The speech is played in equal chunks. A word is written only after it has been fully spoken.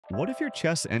What if your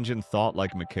chess engine thought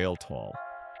like Mikhail Tal?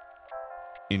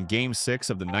 In Game 6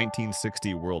 of the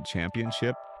 1960 World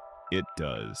Championship, it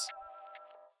does.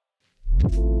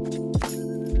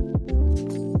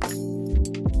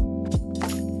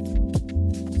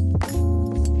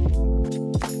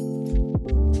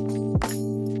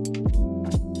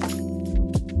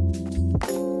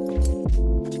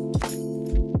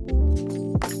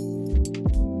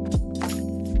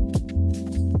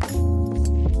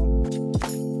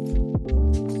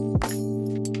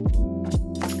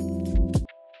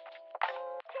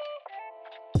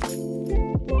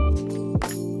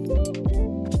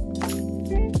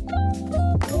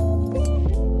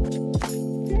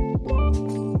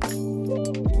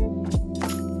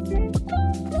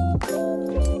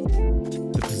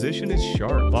 The position is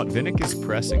sharp. Botvinnik is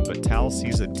pressing, but Tal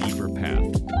sees a deeper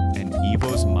path, and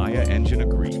Ivo's Maia engine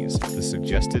agrees. The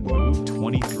suggested move,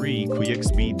 23,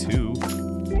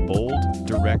 QXB2, bold,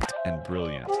 direct, and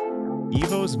brilliant.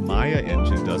 Ivo's Maia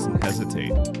engine doesn't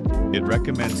hesitate. It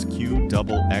recommends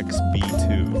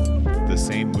QXXB2, the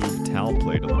same move Tal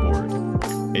played on the board.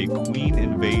 A queen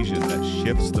invasion that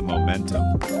shifts the momentum.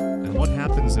 And what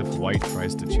happens if white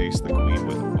tries to chase the queen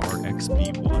with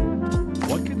RXB1?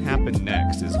 What can happen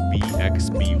next is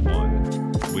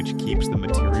BXB1, which keeps the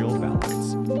material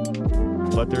balance.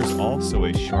 But there's also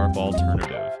a sharp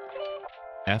alternative.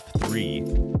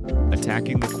 F3,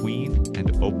 attacking the queen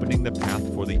and opening the path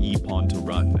for the e-pawn to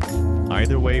run.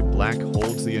 Either way, black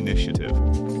holds the initiative,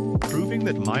 proving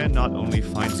that Maia not only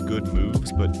finds good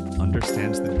moves, but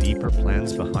understands the deeper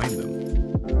plans behind them.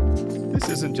 This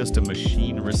isn't just a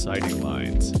machine reciting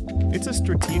lines. It's a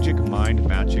strategic mind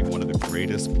matching one of the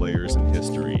greatest players in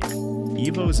history.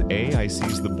 Ivo's AI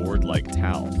sees the board like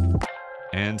Tal,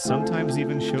 and sometimes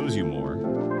even shows you more.